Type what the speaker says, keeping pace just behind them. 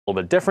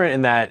little bit different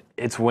in that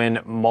it's when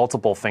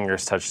multiple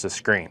fingers touch the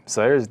screen.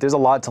 So there's a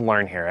lot to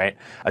learn here, right?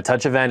 A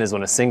touch event is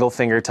when a single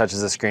finger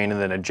touches the screen, and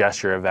then a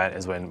gesture event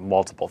is when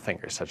multiple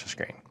fingers touch the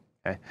screen.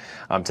 Okay?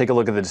 Take a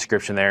look at the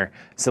description there.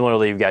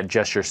 Similarly, you've got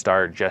gesture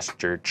start,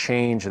 gesture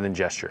change, and then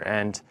gesture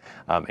end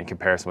in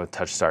comparison with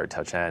touch start,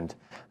 touch end,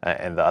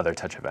 and the other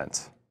touch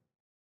events.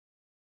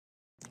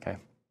 Okay,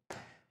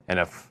 and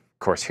of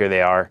course here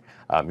they are.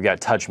 You've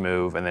got touch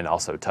move and then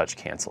also touch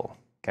cancel.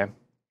 Okay.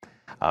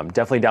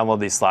 Definitely download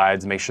these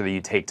slides. Make sure that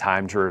you take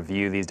time to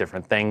review these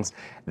different things.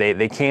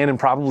 They can and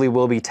probably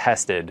will be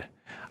tested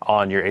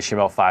on your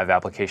HTML5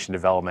 application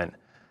development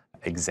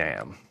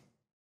exam.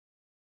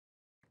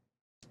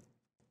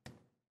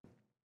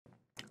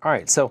 All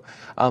right, so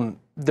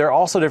there are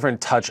also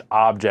different touch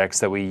objects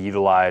that we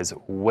utilize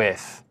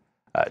with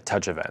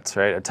touch events,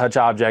 right? A touch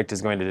object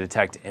is going to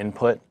detect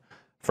input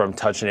from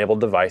touch-enabled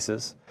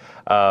devices.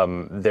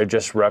 They're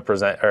just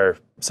they're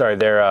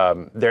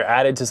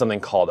added to something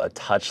called a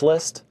touch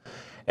list,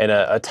 and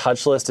a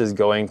touch list is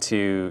going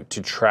to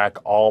track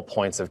all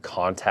points of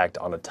contact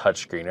on a touch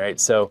screen, right?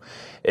 So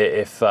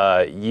if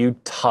you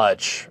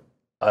touch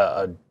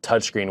a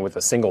touch screen with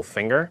a single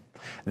finger,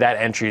 that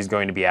entry is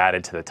going to be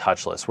added to the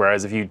touch list.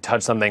 Whereas if you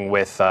touch something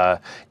with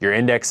your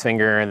index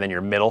finger and then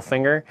your middle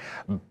finger,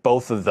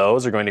 both of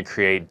those are going to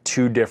create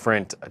two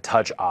different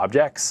touch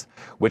objects,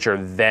 which are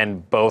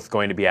then both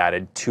going to be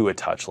added to a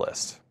touch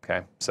list.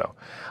 Okay, so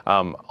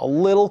a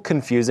little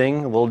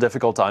confusing, a little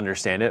difficult to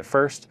understand at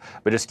first,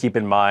 but just keep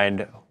in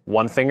mind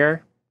one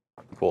finger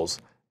equals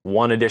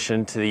one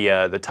addition to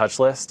the touch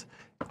list,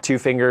 two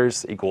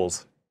fingers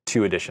equals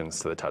two additions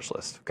to the touch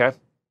list. Okay,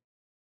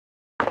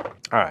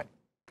 all right.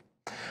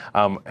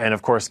 And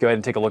of course, go ahead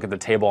and take a look at the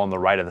table on the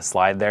right of the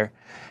slide there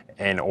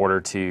in order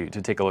to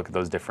take a look at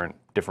those different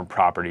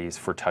properties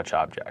for touch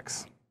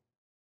objects.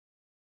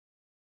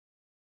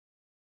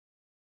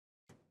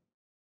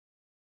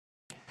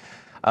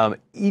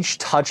 Each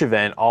touch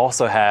event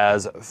also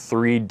has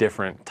 3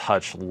 different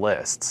touch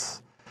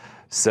lists.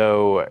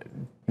 So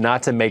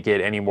not to make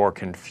it any more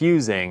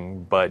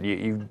confusing, but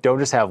you don't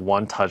just have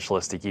one touch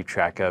list to keep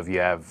track of.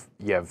 You have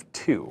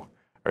 3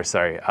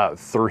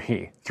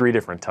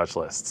 different touch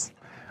lists.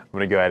 I'm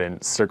going to go ahead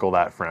and circle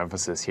that for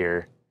emphasis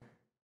here.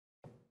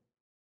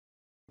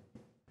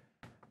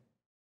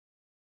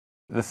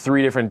 The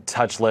 3 different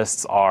touch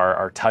lists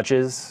are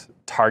touches,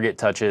 target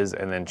touches,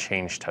 and then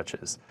change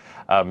touches.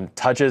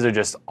 Touches are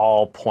just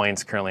all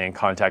points currently in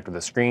contact with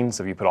the screen.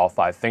 So if you put all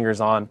 5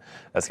 fingers on,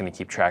 that's going to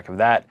keep track of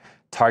that.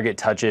 Target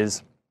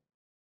touches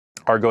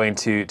are going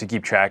to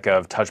keep track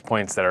of touch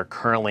points that are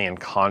currently in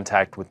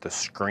contact with the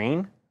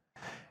screen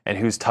and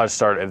whose touch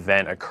start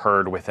event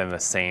occurred within the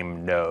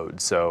same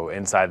node, so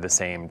inside the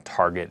same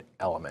target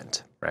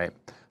element, right?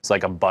 It's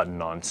like a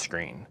button on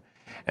screen.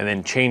 And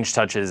then change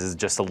touches is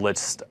just a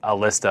list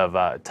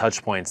of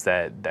touch points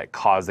that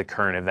cause the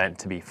current event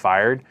to be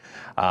fired.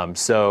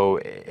 So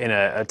in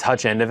a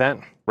touch end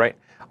event, right,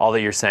 all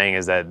that you're saying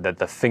is that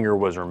the finger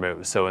was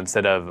removed. So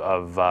instead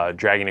of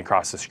dragging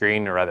across the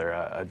screen, or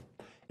rather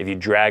if you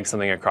drag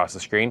something across the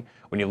screen,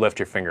 when you lift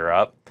your finger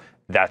up,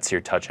 that's your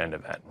touch end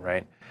event,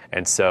 right?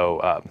 And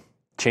so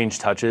change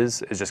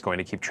touches is just going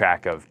to keep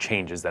track of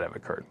changes that have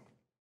occurred.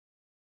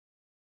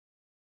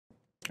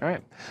 All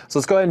right, so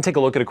let's go ahead and take a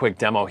look at a quick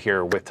demo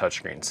here with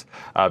touchscreens.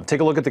 Take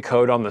a look at the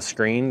code on the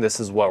screen. This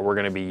is what we're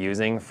going to be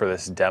using for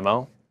this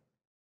demo.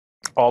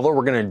 All that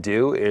we're going to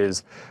do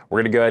is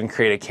we're going to go ahead and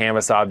create a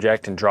canvas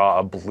object and draw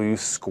a blue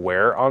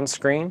square on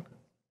screen.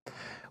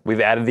 We've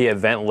added the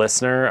event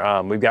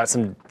listener. We've got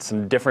some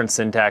different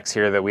syntax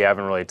here that we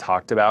haven't really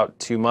talked about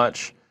too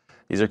much.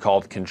 These are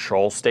called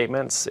control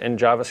statements in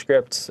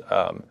JavaScript.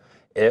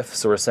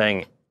 So we're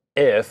saying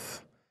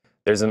if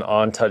there's an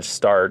on-touch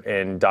start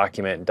in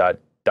document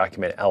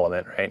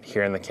element, right,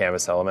 here in the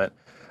canvas element,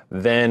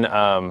 then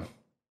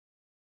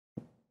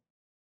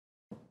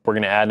we're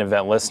going to add an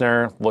event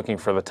listener looking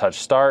for the touch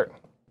start.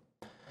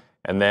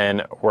 And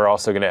then we're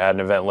also going to add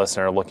an event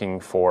listener looking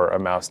for a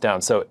mouse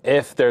down. So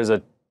if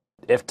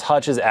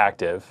touch is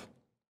active,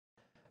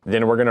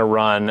 then we're going to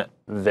run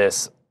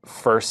this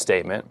first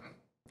statement.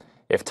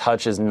 If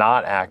touch is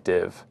not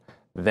active,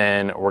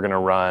 then we're going to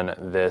run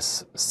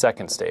this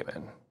second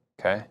statement,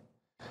 okay?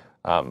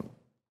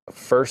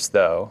 First,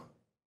 though,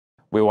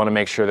 we want to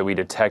make sure that we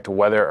detect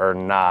whether or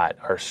not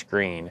our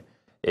screen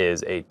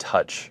is a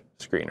touch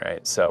screen,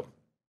 right? So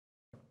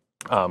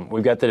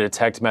we've got the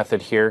detect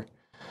method here,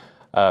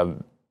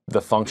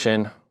 the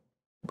function.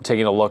 We're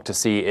taking a look to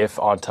see if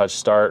on touch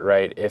start,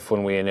 right? If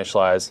when we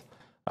initialize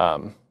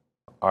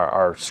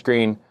our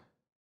screen,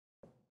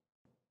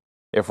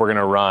 if we're going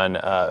to run,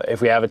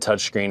 if we have a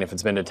touch screen, if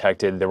it's been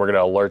detected, then we're going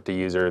to alert the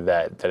user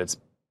that it's,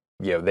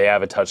 they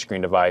have a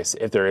touchscreen device.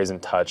 If there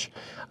isn't touch,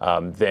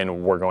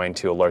 then we're going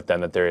to alert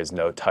them that there is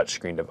no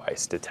touchscreen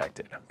device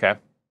detected, okay?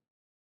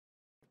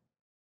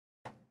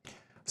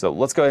 So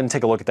let's go ahead and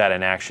take a look at that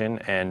in action.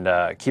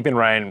 And keep in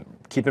mind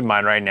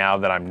right now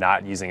that I'm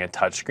not using a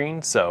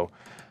touchscreen, so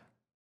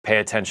pay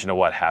attention to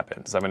what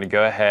happens. I'm going to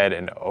go ahead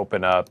and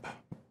open up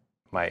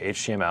my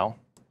HTML.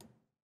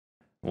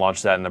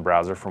 launch that in the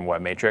browser from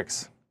Web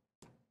Matrix.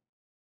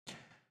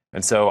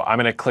 And so I'm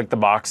going to click the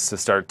box to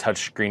start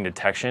touchscreen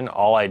detection.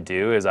 All I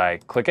do is I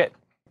click it,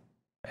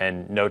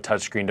 and no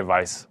touchscreen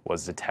device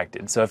was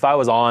detected. So if I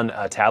was on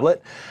a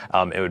tablet,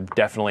 it would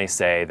definitely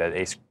say that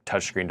a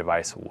touchscreen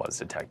device was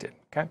detected.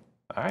 Okay,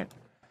 all right.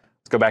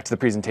 Let's go back to the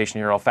presentation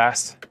here real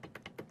fast.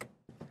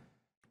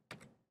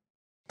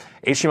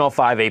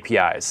 HTML5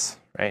 APIs,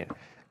 right?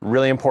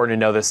 Really important to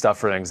know this stuff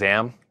for an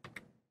exam.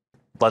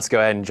 Let's go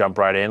ahead and jump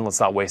right in. Let's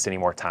not waste any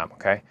more time,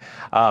 okay?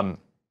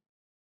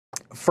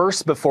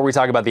 First, before we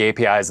talk about the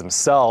APIs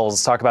themselves,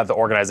 let's talk about the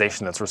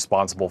organization that's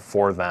responsible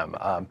for them.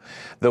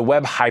 The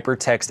Web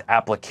Hypertext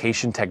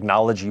Application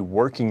Technology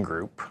Working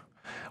Group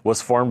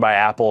was formed by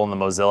Apple and the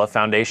Mozilla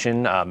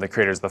Foundation, the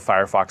creators of the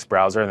Firefox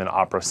browser, and then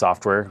Opera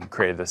Software, who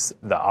created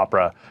the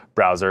Opera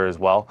browser as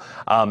well.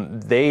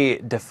 They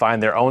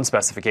defined their own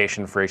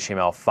specification for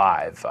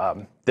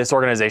HTML5. This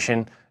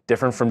organization,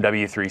 different from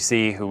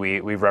W3C, who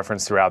we've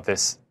referenced throughout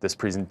this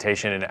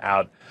presentation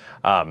and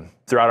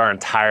throughout our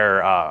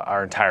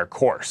entire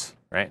course,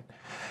 right?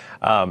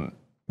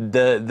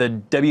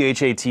 The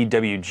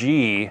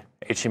WHAT-WG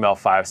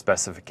HTML5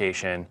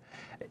 specification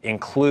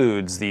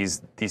includes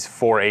these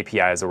 4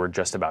 APIs that we're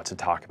just about to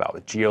talk about,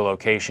 with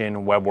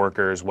geolocation, web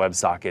workers,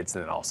 WebSockets,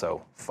 and then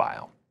also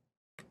file.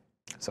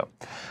 So,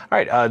 all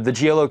right, the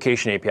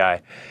geolocation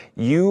API.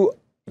 You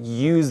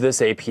use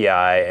this API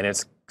and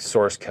its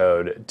source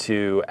code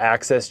to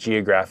access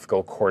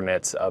geographical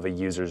coordinates of a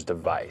user's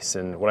device.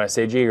 And when I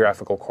say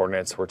geographical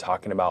coordinates, we're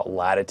talking about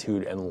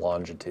latitude and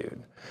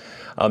longitude.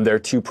 There are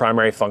 2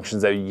 primary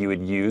functions that you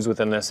would use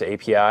within this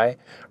API,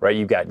 right?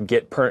 You've got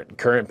get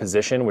current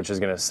position, which is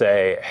going to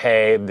say,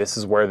 hey, this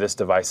is where this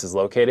device is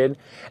located,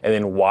 and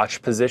then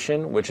watch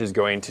position, which is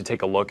going to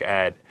take a look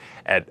at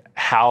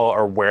how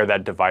or where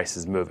that device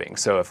is moving.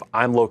 So if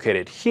I'm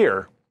located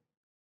here,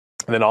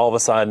 and then all of a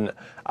sudden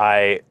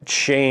I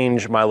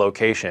change my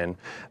location,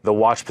 the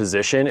watch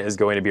position is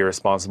going to be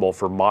responsible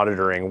for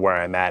monitoring where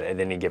I'm at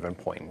any given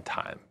point in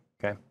time,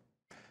 okay?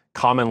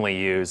 Commonly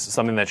used,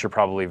 something that you're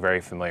probably very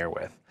familiar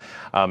with.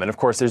 And of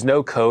course, there's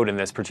no code in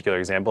this particular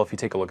example. If you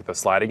take a look at the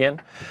slide again,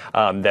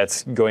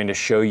 that's going to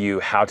show you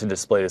how to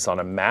display this on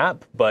a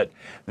map, but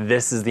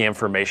this is the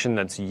information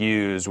that's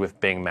used with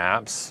Bing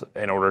Maps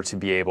in order to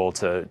be able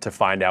to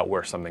find out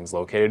where something's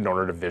located, in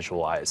order to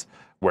visualize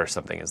where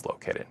something is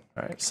located.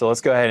 All right, so let's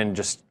go ahead and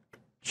just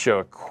show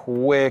a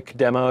quick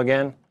demo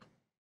again.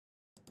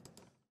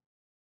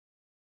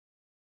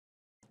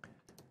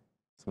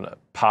 So I'm going to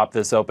pop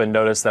this open.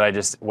 Notice that I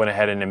just went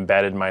ahead and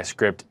embedded my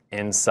script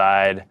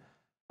inside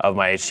of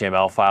my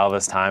HTML file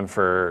this time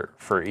for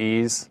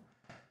ease.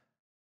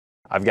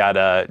 I've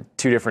got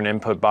 2 different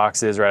input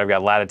boxes, right? I've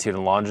got latitude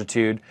and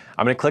longitude.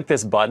 I'm going to click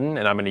this button,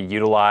 and I'm going to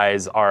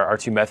utilize our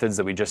 2 methods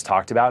that we just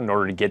talked about in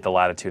order to get the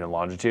latitude and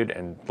longitude,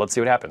 and let's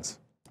see what happens.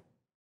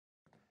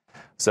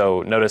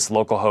 So notice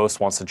localhost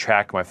wants to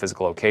track my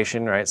physical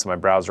location, right? So my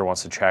browser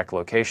wants to track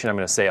location. I'm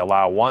going to say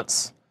allow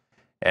once.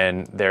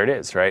 And there it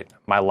is, right?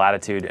 My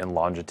latitude and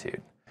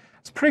longitude.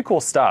 It's pretty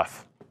cool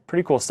stuff.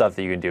 Pretty cool stuff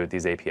that you can do with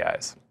these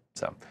APIs.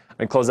 So I'm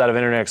going to close out of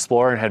Internet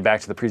Explorer and head back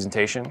to the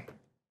presentation.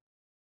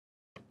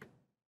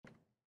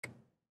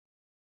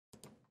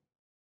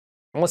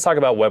 And let's talk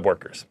about web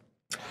workers.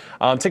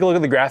 Take a look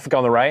at the graphic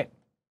on the right.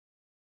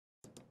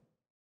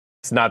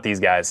 It's not these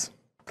guys,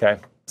 okay?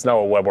 It's not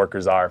what web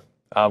workers are.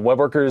 Web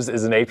workers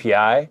is an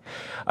API,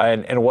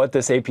 and what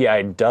this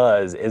API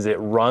does is it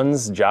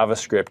runs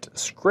JavaScript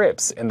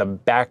scripts in the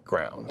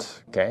background.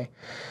 Okay,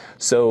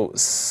 so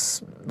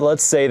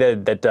let's say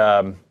that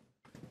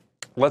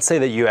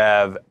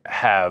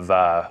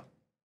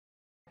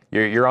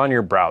you you're on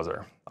your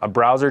browser. A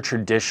browser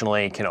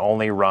traditionally can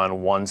only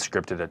run 1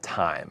 script at a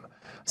time.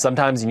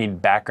 Sometimes you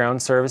need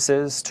background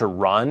services to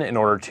run in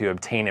order to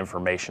obtain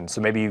information.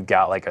 So maybe you've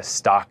got like a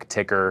stock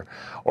ticker,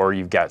 or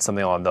you've got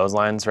something along those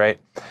lines, right?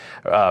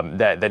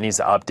 That needs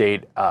to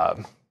update,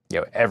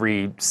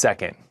 every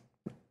second,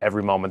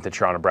 every moment that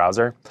you're on a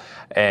browser,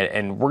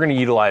 and we're going to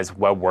utilize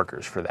web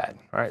workers for that.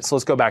 All right, so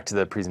let's go back to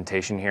the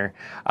presentation here.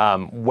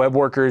 Web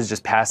workers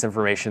just pass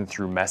information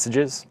through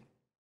messages.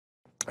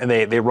 And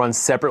they run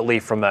separately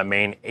from that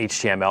main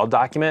HTML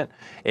document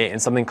in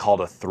something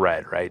called a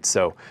thread, right?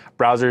 So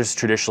browsers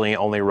traditionally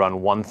only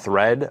run 1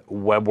 thread.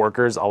 Web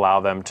workers allow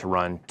them to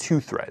run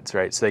 2 threads,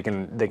 right? So they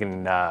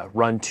can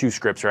run 2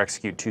 scripts or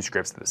execute 2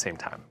 scripts at the same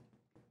time.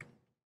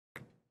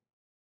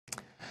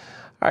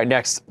 All right,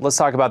 next, let's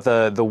talk about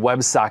the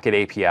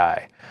WebSocket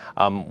API.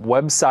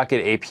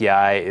 WebSocket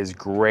API is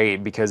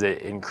great because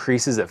it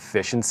increases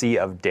efficiency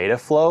of data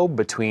flow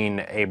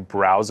between a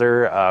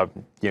browser,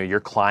 your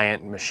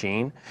client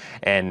machine,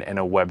 and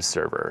a web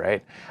server,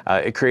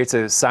 right? It creates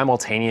a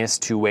simultaneous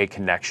 2-way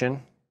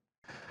connection,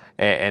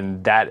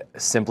 and that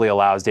simply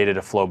allows data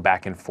to flow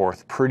back and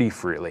forth pretty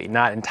freely,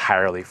 not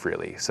entirely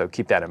freely, so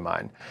keep that in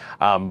mind.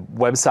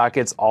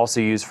 WebSockets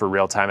also used for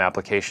real-time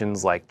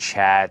applications like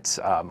chat,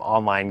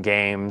 online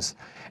games,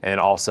 and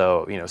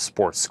also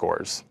sports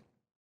scores.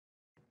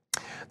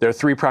 There are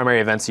 3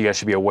 primary events you guys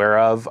should be aware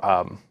of.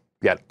 You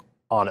got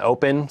on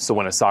open, so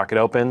when a socket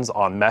opens,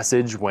 on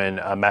message, when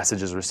a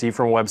message is received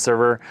from a web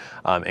server,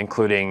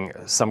 including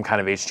some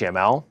kind of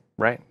HTML,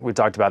 right? We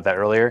talked about that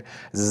earlier.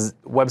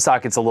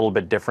 WebSocket's a little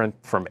bit different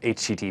from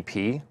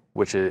HTTP,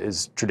 which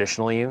is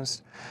traditionally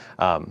used.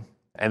 And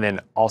then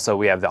also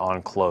we have the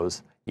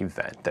on-close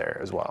event there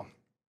as well.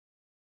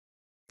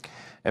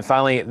 And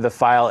finally, the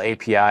File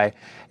API.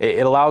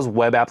 It allows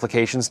web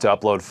applications to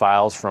upload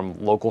files from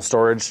local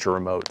storage to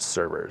remote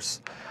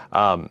servers.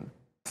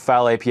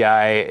 File API,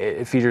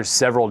 it features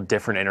several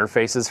different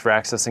interfaces for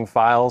accessing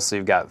files. So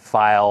you've got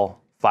file,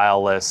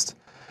 file list,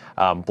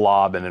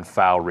 blob, and then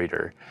file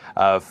reader.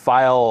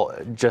 File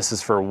just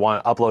is for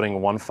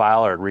uploading one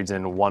file, or it reads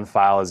in one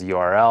file as a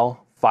URL.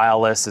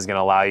 File list is going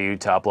to allow you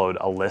to upload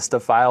a list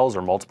of files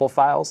or multiple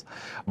files.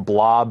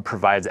 Blob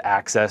provides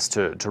access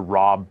to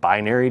raw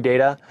binary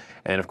data.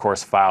 And of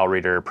course, file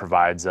reader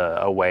provides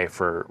a way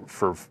for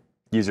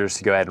users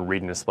to go ahead and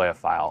read and display a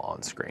file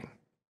on screen.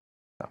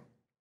 So,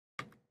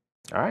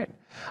 all right.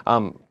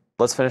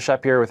 Let's finish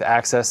up here with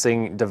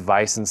accessing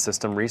device and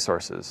system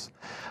resources.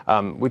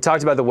 We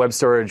talked about the web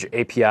storage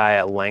API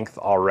at length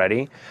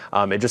already.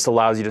 It just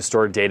allows you to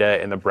store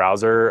data in the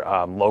browser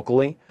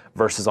locally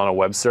versus on a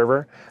web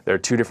server. There are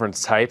two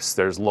different types.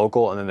 There's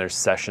local and then there's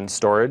session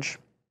storage.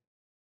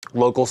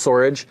 Local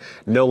storage,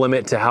 no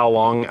limit to how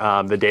long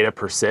the data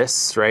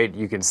persists, right?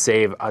 You can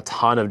save a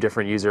ton of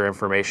different user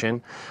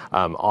information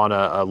on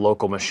a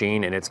local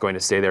machine, and it's going to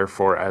stay there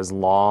for as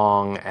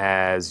long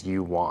as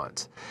you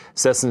want.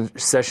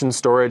 Session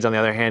storage, on the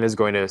other hand, is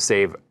going to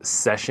save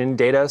session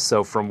data.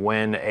 So from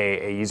when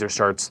a user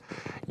starts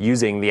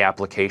using the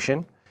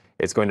application,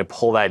 it's going to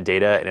pull that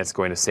data and it's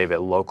going to save it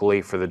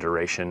locally for the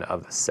duration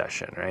of the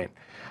session, right?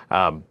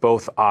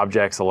 Both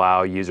objects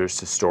allow users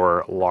to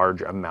store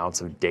large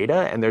amounts of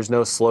data, and there's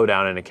no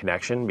slowdown in a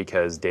connection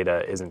because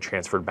data isn't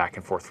transferred back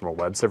and forth from a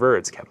web server,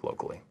 it's kept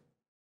locally.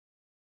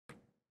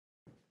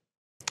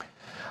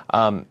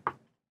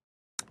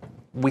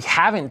 We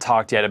haven't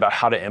talked yet about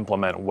how to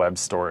implement web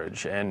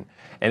storage, and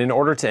in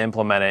order to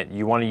implement it,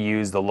 you want to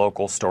use the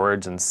local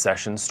storage and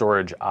session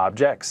storage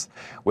objects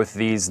with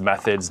these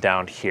methods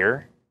down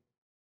here.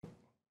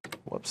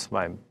 Whoops,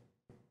 my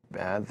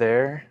bad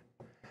there.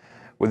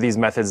 With these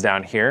methods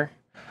down here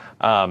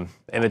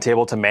in the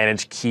table to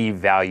manage key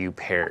value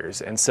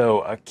pairs. And so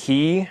a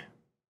key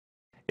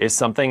is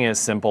something as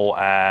simple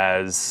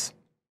as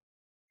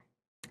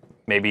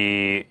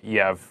maybe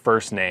you have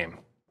first name.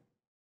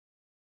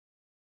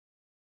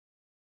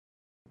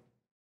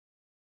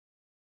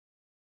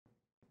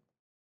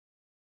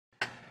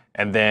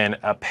 And then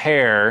a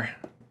pair,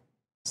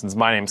 since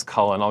my name's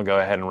Cullen, I'll go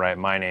ahead and write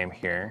my name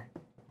here.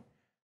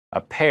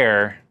 A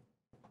pair,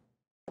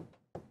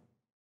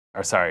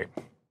 or sorry,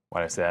 why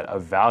did I say that? A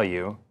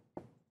value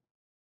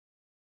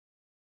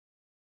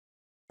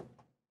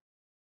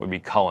would be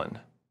Cullen.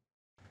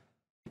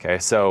 Okay,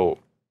 so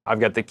I've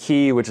got the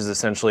key, which is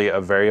essentially a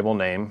variable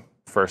name,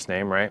 first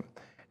name, right?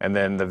 And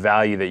then the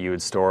value that you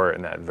would store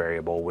in that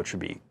variable, which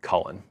would be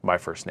Cullen, my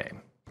first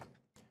name.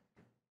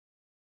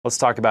 Let's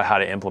talk about how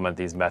to implement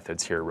these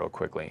methods here real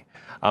quickly.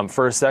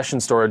 For a session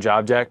storage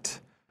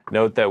object,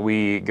 note that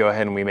we go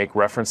ahead and we make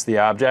reference to the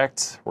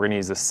object. We're going to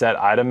use the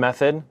setItem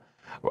method.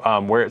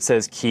 Where it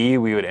says key,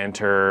 we would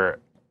enter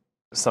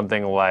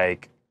something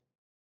like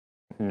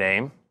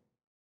name.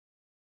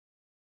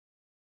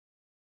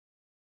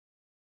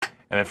 And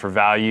then for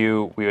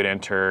value, we would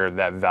enter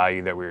that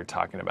value that we were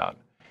talking about.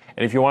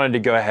 And if you wanted to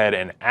go ahead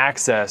and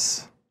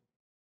access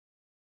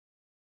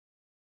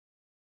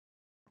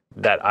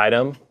that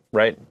item,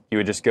 right, you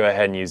would just go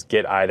ahead and use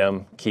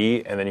getItem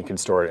key, and then you can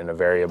store it in a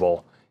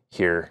variable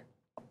here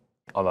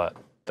on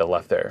the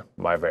left there,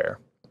 myvar.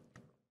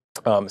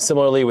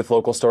 Similarly, with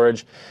local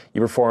storage, you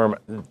perform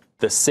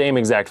the same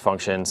exact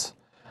functions,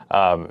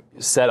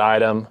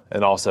 setItem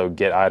and also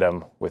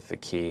getItem with the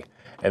key.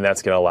 And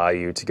that's going to allow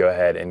you to go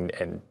ahead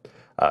and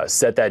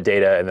set that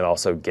data and then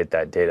also get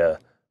that data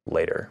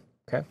later.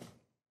 Okay.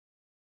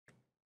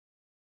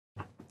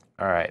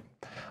 All right.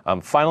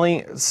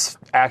 Finally,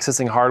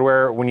 accessing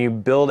hardware. When you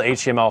build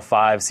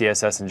HTML5,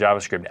 CSS, and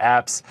JavaScript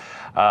apps,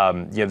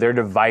 they're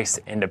device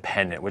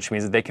independent, which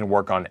means that they can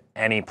work on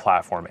any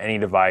platform, any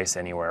device,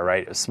 anywhere,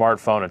 right? A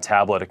smartphone, a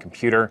tablet, a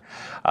computer.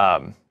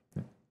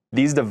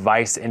 These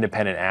device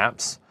independent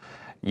apps,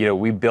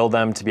 we build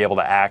them to be able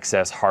to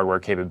access hardware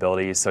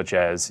capabilities such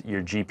as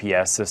your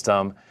GPS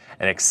system,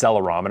 an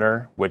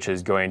accelerometer, which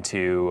is going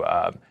to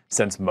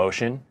sense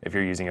motion if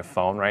you're using a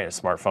phone, right?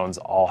 Smartphones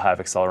all have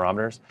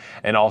accelerometers,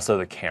 and also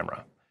the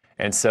camera.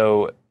 And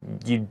so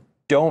you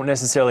don't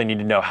necessarily need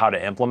to know how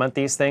to implement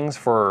these things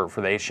for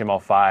the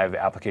HTML5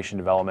 Application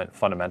Development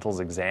Fundamentals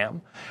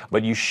exam,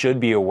 but you should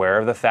be aware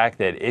of the fact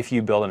that if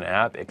you build an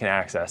app, it can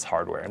access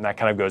hardware. And that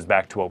kind of goes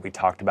back to what we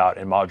talked about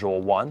in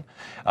Module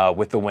 1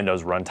 with the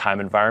Windows runtime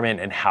environment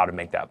and how to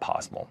make that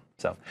possible.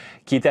 So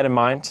keep that in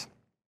mind.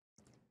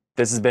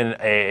 This has been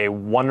a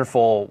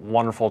wonderful,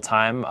 wonderful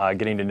time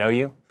getting to know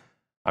you.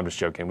 I'm just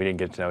joking, we didn't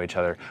get to know each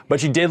other.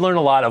 But you did learn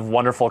a lot of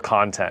wonderful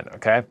content,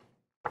 okay?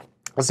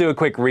 Let's do a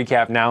quick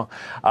recap now.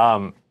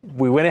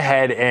 We went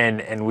ahead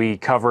and we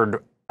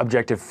covered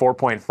Objective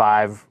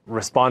 4.5,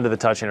 respond to the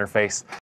touch interface.